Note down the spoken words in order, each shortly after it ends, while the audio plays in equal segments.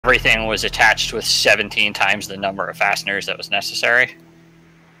everything was attached with 17 times the number of fasteners that was necessary.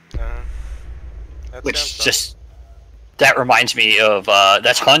 Which just... That reminds me of,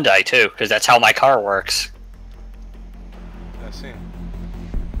 that's Hyundai too, because that's how my car works. I see.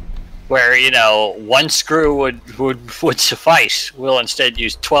 Where, you know, one screw would suffice. We'll instead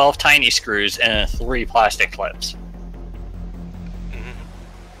use 12 tiny screws and 3 plastic clips. Mm-hmm.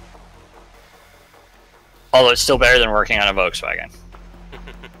 Although it's still better than working on a Volkswagen.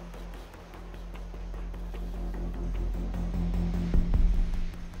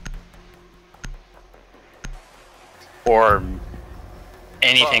 Or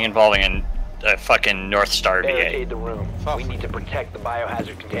anything involving a fucking North Star Barricade V8. the room. We need to protect the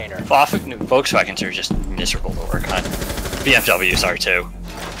biohazard container. Volkswagens are just miserable to work on. BMWs are too.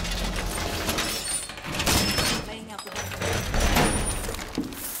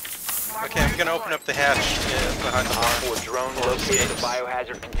 Okay, I'm gonna open up the hatch behind the bar. Op 4 drone located the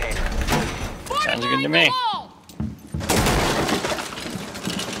biohazard container. Sounds good to me.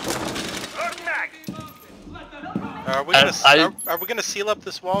 Are we gonna seal up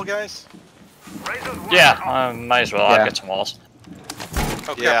this wall, guys? Yeah, might as well. I'll get some walls.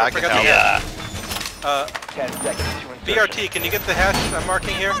 Okay, yeah, I I can forgot help. 10 seconds to insert. BRT, can you get the hatch I'm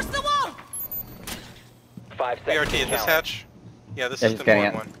marking here? 5 seconds. BRT, to this count. hatch? Yeah, this Yeah, is he's the getting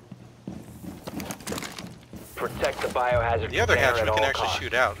north it. one. Protect the biohazard The other container hatch at we all can actually costs.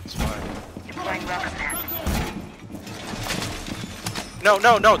 shoot out, it's fine. No,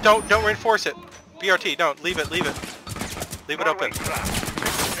 don't reinforce it. BRT, don't, leave it. Leave it open.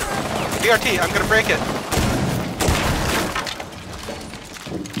 BRT, I'm gonna break it.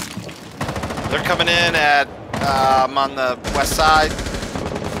 They're coming in at, on the west side.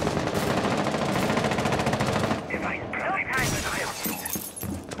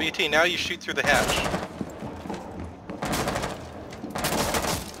 BT, now you shoot through the hatch.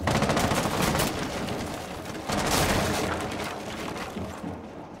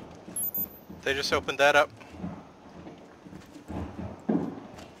 They just opened that up.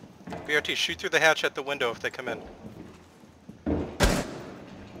 BRT, shoot through the hatch at the window if they come in.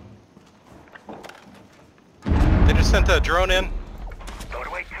 They just sent a drone in.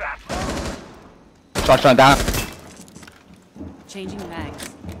 Shotgun down. Changing mags.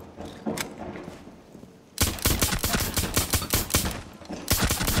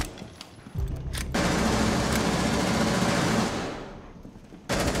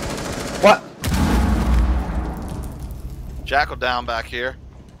 What? Jackal down back here.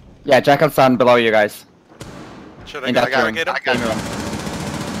 Yeah, Jackal's down below you guys. Should I In go that room. get him? I got him.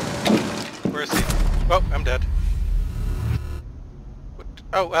 Where is he? Oh, I'm dead.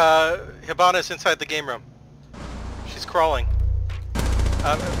 Oh, Hibana's inside the game room. She's crawling.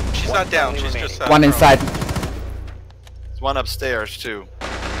 She's not down, she's just One crawling. inside. There's one upstairs too.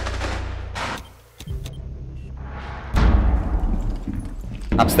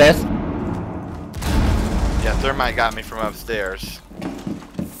 Upstairs. Yeah, Thermite got me from upstairs.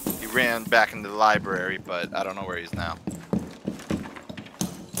 He ran back into the library, but I don't know where he's now.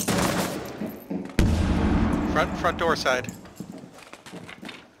 Front door side.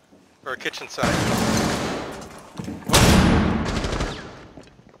 Or kitchen side.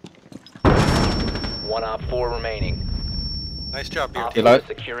 One Op 4 remaining. Nice job, Op BRT. 4 is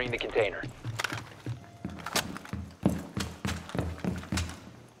securing the container.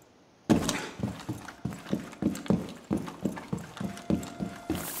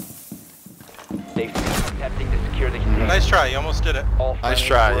 They've attempting to secure the container. Nice try, you almost did it. All Nice friendlies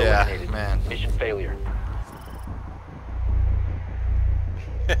try, were yeah, eliminated. man. Mission failure.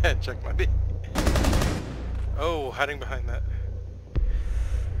 Check my B. Oh, hiding behind that.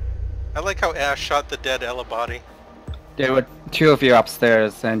 I like how Ash shot the dead Ella body. There were 2 of you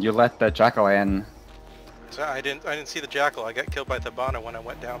upstairs, and you let the Jackal in. So I didn't see the Jackal. I got killed by Tabana when I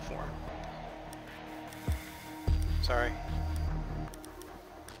went down for him. Sorry.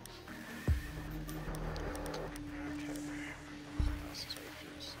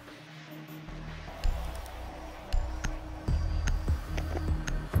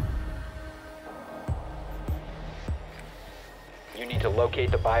 You need to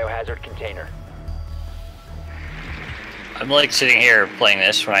locate the biohazard container. I'm like sitting here playing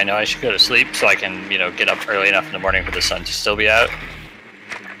this when I know I should go to sleep so I can, you know, get up early enough in the morning for the sun to still be out.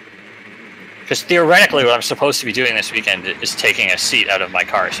 Because theoretically what I'm supposed to be doing this weekend is taking a seat out of my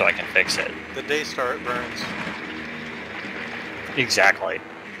car so I can fix it. The Daystar it burns. Exactly.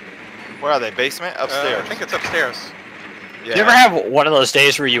 Where are they? Basement? Upstairs. I think it's upstairs. Yeah. Do you ever have one of those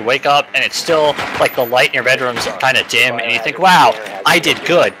days where you wake up and it's still like the light in your bedroom's kind of dim and you think, wow, I did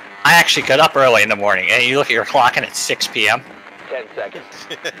good. I actually got up early in the morning, and you look at your clock and it's 6 p.m. 10 seconds.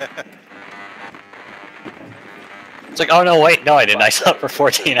 It's like, oh no, wait, no, I didn't. I slept for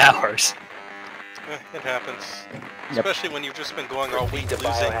 14 hours. It happens. Yep. Especially when you've just been going all week The losing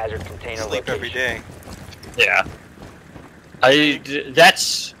biohazard container sleep every location. day. Yeah.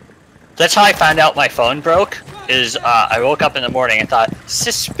 That's how I found out my phone broke. Is I woke up in the morning and thought,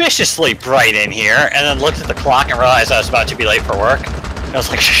 suspiciously bright in here, and then looked at the clock and realized I was about to be late for work. And I was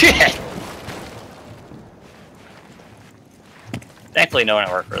like, shit! Thankfully, no one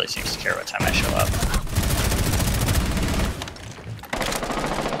at work really seems to care what time I show up.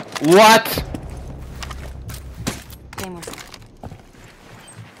 What? Game over.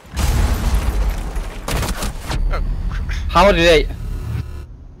 How did they?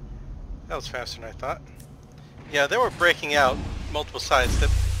 That was faster than I thought. Yeah, they were breaking out multiple sides. They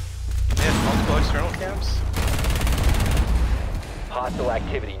had multiple external cams. Hostile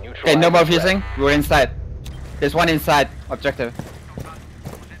activity neutralized. Okay, no more threat. fusing. We're inside. There's one inside. Objective.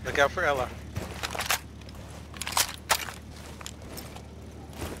 Look out for Ella.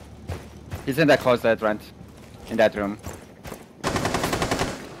 He's in that closet, Rent. In that room.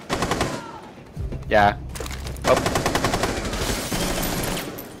 Yeah. Oh.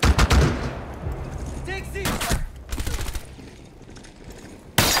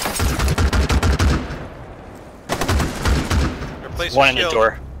 Replace One in your the shield.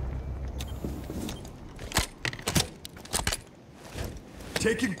 door.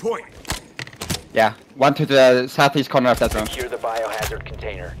 Taking point. Yeah. One to the southeast corner of that room. Secure the biohazard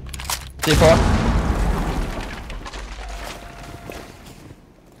container. C4.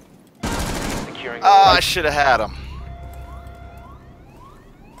 Securing the Oh, I should have had him.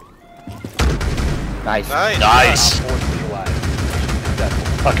 Nice. Nice. Nice! Force neutralized.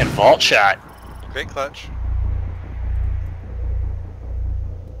 Successful. Fucking vault shot. Great clutch.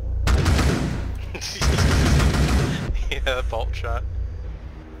 Yeah, vault shot.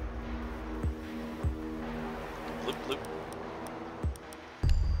 Bloop, bloop.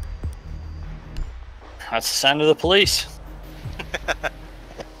 That's the sound of the police.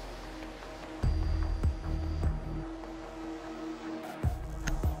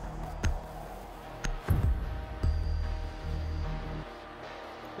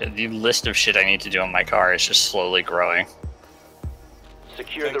 The list of shit I need to do on my car is just slowly growing.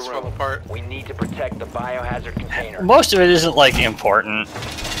 Secure Things the fell room. apart. We need to protect the biohazard container. Most of it isn't like important.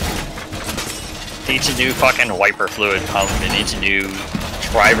 Needs a new fucking wiper fluid pump. It needs a new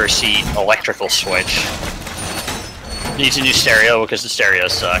driver seat electrical switch. Needs a new stereo because the stereo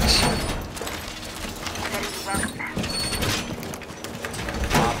sucks.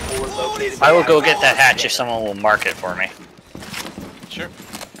 Op 4 located I will go the get that biohazard hatch if container. someone will mark it for me. Sure.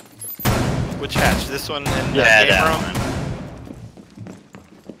 Which hatch? This one in the Yeah, game that room? one.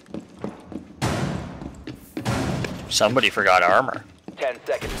 Somebody forgot armor. 10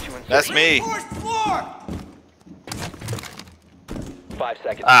 seconds to insert. That's me. 5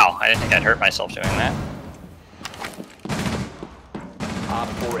 seconds. Ow, I didn't think I'd hurt myself doing that. Op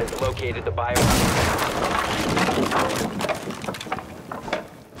 4 has located the biohazard.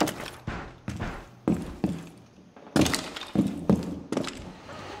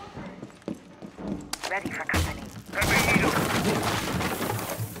 Ready for company.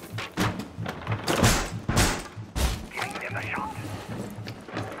 Giving them a shot.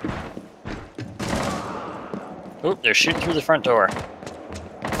 Oop, they're shooting through the front door.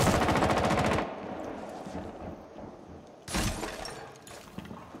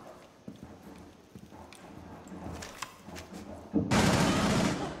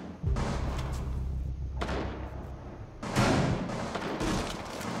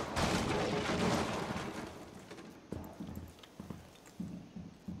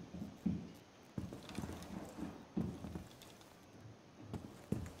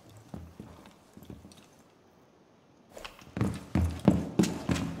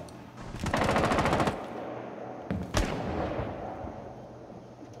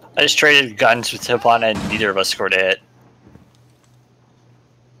 I just traded guns with Tip on and neither of us scored a hit.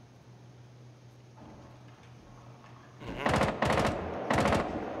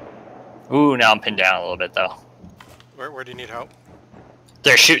 Ooh, now I'm pinned down a little bit though. Where do you need help?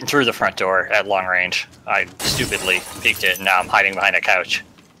 They're shooting through the front door at long range. I stupidly peeked it and now I'm hiding behind a couch.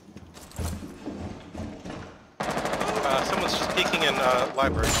 Someone's just peeking in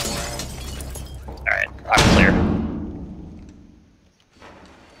library. Alright, I'm clear.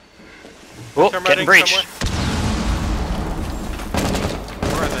 Oh, Termiting getting breached. somewhere?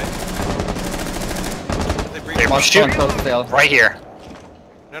 Where are they? They breached. They're One shooting close still. right here.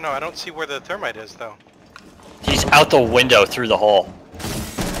 No, I don't see where the thermite is though. He's out the window through the hole.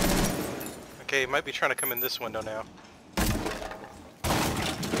 Okay, he might be trying to come in this window now.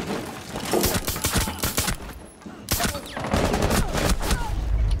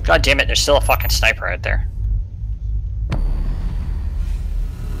 God damn it, there's still a fucking sniper out there.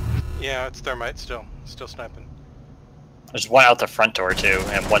 Yeah, it's thermite still sniping. There's one out the front door too,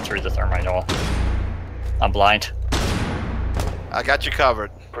 and one through the thermite hole. I'm blind. I got you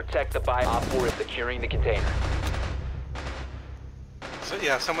covered. Protect the bio. Op 4 is securing the container. So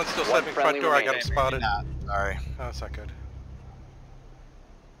yeah, someone's still One sniping front friendly door. I got him remaining. spotted. Not. Sorry. Oh, that's not good.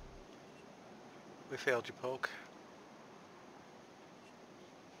 We failed you, Poke.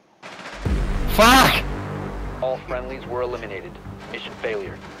 Fuck! All friendlies were eliminated. Mission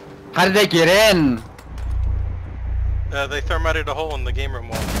failure. How did they get in? They thermited a hole in the game room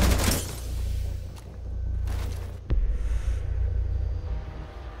wall.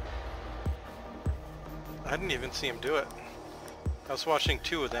 I didn't even see him do it. I was watching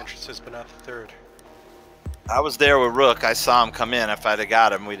 2 of the entrances, but not the 3rd. I was there with Rook. I saw him come in. If I'd have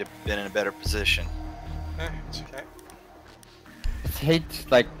got him, we'd have been in a better position. It's okay. I hate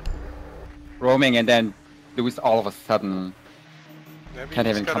like roaming and then lose all of a sudden. Maybe Can't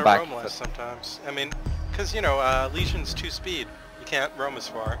you even just come gotta back. roam less sometimes. I mean, because, you know, Legion's 2 speed. You can't roam as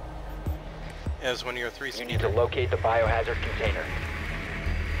far as when you're a 3 You speed. need to locate the biohazard container.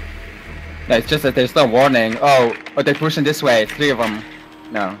 Yeah, it's just that there's no warning. Oh, they're pushing this way. 3 of them.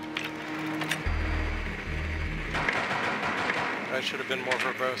 No. I should have been more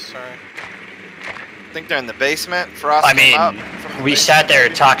verbose, sorry. I think they're in the basement. Frost I came up mean, from the we basement. sat there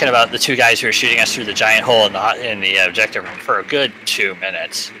talking about the 2 guys who were shooting us through the giant hole in the objective room for a good 2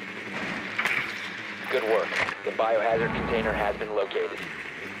 minutes. Good work. The biohazard container has been located.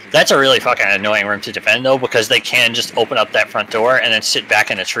 That's a really fucking annoying room to defend though, because they can just open up that front door and then sit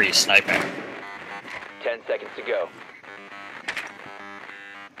back in a tree sniping. 10 seconds to go.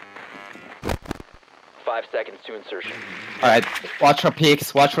 5 seconds to insertion. Alright, watch for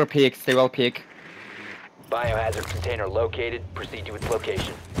peeks. Watch for peeks. They will peek. Biohazard container located. Proceed to its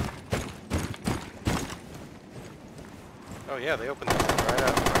location. Oh yeah, they opened that thing right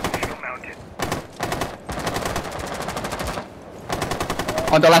up. Shield mounted.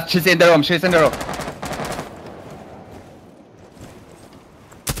 On the left, she's in the room. She's in the room.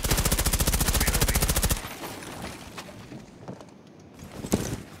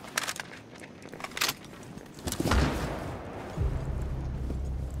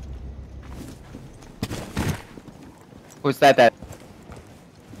 Who's that?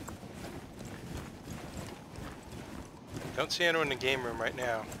 Don't see anyone in the game room right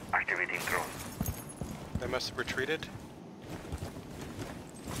now. Activating drone. They must have retreated.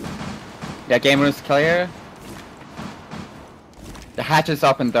 Yeah, game room's clear. The hatch is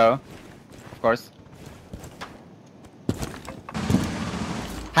open though. Of course.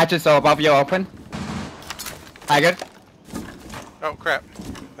 Hatches are above you open. Tiger. Oh crap.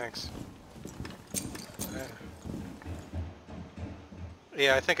 Thanks.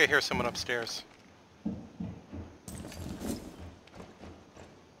 Yeah, I think I hear someone upstairs.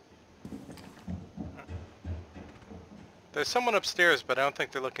 There's someone upstairs, but I don't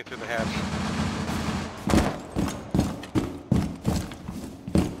think they're looking through the hatch.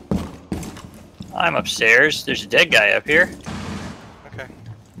 I'm upstairs. There's a dead guy up here. Okay.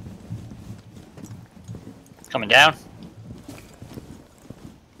 Coming down.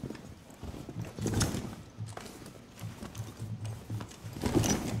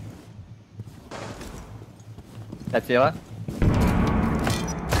 That's Ela.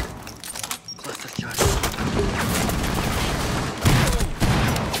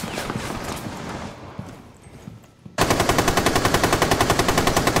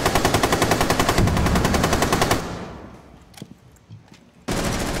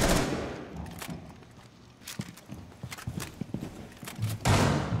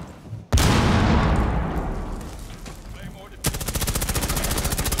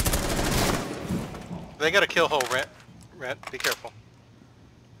 They got a kill hole, Rent. Be careful.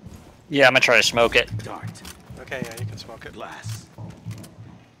 Yeah, I'm gonna try to smoke it. Dart. Okay, yeah, you can smoke it. Glass. Oh,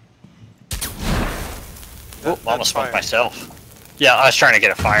 That's almost smoked fire. myself. Yeah, I was trying to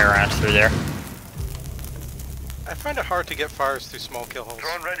get a fire round through there. I find it hard to get fires through small kill holes.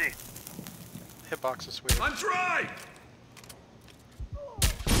 Drone ready. Hitbox is weird. I'm dry.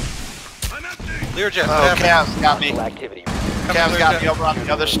 I'm empty. Learjet, Oh, what happened? Cavs got me. Hostile activity. Cavs got me over on the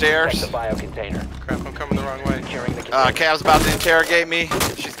other Protect stairs. the bio container. Crap, I'm coming the wrong way. Securing the container. Cavs about to interrogate me.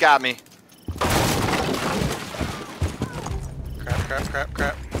 She's got me.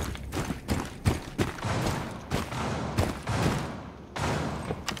 Crap.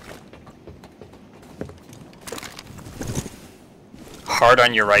 Hard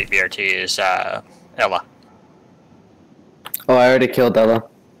on your right, BRT, is Ella. Oh, I already killed Ella.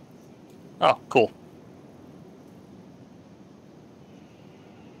 Oh, cool.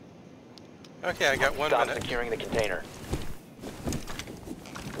 Okay, I got 1 Stop minute. securing the container.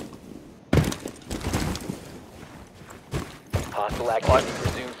 Hostile activity.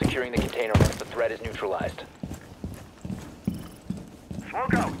 Resume securing the container once the threat is neutralized.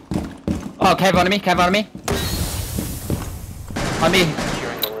 Smoke out. Oh, cave on me, cave on me. On me.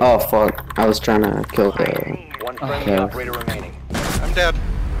 Securing the room. Oh fuck! I was trying to kill the. One friendly Okay. operator remaining. I'm dead.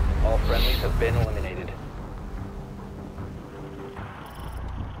 All friendlies have been eliminated.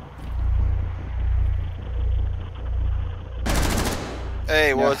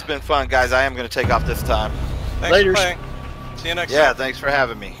 Hey, well, Yeah. it's been fun, guys. I am going to take off this time. Thanks Laters. for playing. See you next Yeah, time. thanks for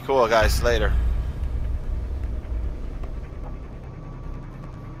having me. Cool, guys. Later.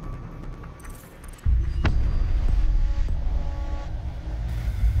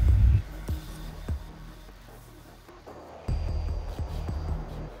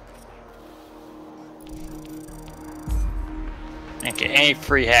 Didn't get any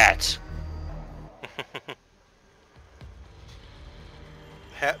free hats.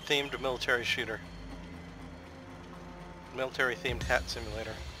 Hat-themed military shooter. Military-themed hat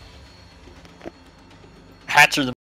simulator. Hats are the